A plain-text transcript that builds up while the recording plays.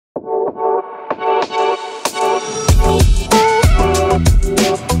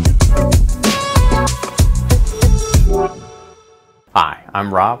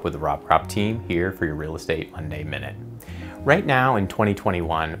I'm Rob with the Krop team here for your Real Estate Monday Minute. Right now in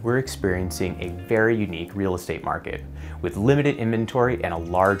 2021, we're experiencing a very unique real estate market. With limited inventory and a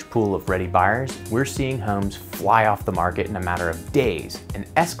large pool of ready buyers, we're seeing homes fly off the market in a matter of days and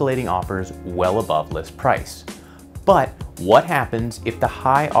escalating offers well above list price. But what happens if the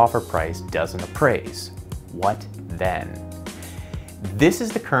high offer price doesn't appraise? What then? This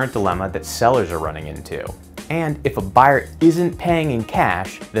is the current dilemma that sellers are running into. And if a buyer isn't paying in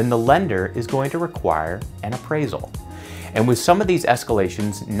cash, then the lender is going to require an appraisal. And with some of these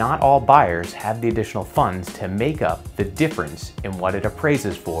escalations, not all buyers have the additional funds to make up the difference in what it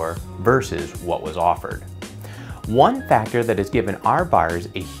appraises for versus what was offered. One factor that has given our buyers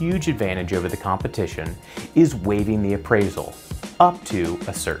a huge advantage over the competition is waiving the appraisal up to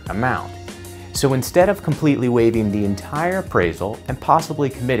a certain amount. So instead of completely waiving the entire appraisal and possibly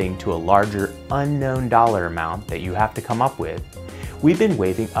committing to a larger unknown dollar amount that you have to come up with, we've been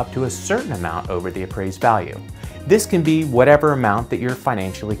waiving up to a certain amount over the appraised value. This can be whatever amount that you're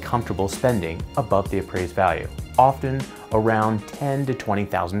financially comfortable spending above the appraised value, often around $10,000 to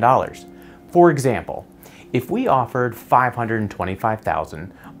 $20,000. For example, if we offered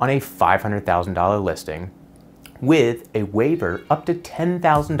 $525,000 on a $500,000 listing, with a waiver up to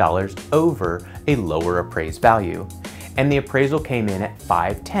 $10,000 over a lower appraised value, and the appraisal came in at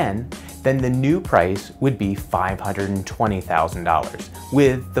 $510,000, then the new price would be $520,000,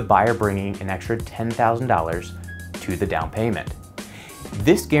 with the buyer bringing an extra $10,000 to the down payment.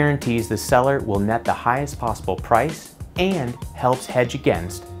 This guarantees the seller will net the highest possible price and helps hedge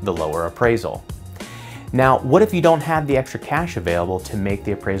against the lower appraisal. Now, what if you don't have the extra cash available to make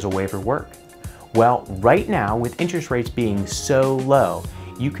the appraisal waiver work? Well, right now, with interest rates being so low,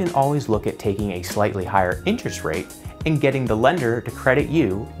 you can always look at taking a slightly higher interest rate and getting the lender to credit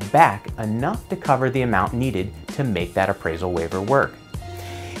you back enough to cover the amount needed to make that appraisal waiver work.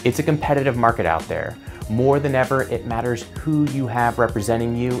 It's a competitive market out there. More than ever, it matters who you have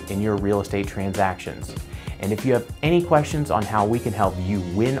representing you in your real estate transactions. And if you have any questions on how we can help you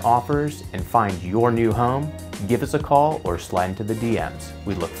win offers and find your new home, give us a call or slide into the DMs.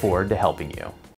 We look forward to helping you.